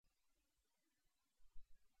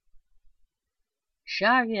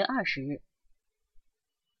12月20日。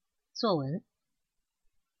作文。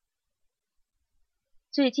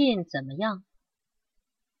最近怎么样？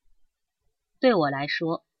对我来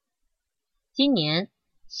说，今年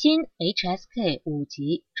新 HSK 5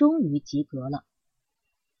级终于及格了。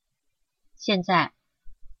现在，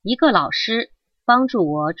一个老师帮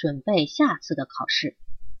助我准备下次的考试。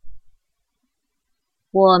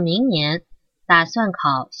我明年打算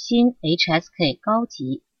考新 HSK 高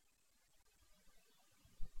级。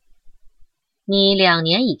你2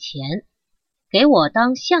年以前给我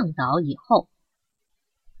当向导以后，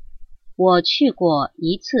我去过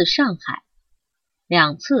1次上海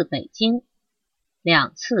，2次北京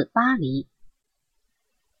，2次巴黎。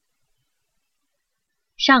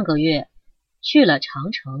上个月去了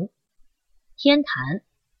长城、天坛、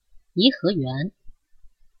颐和园、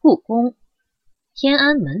故宫、天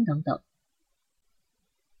安门等等。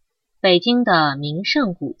北京的名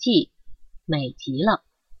胜古迹美极了。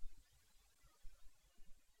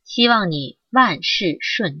希望你万事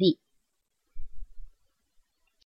顺利。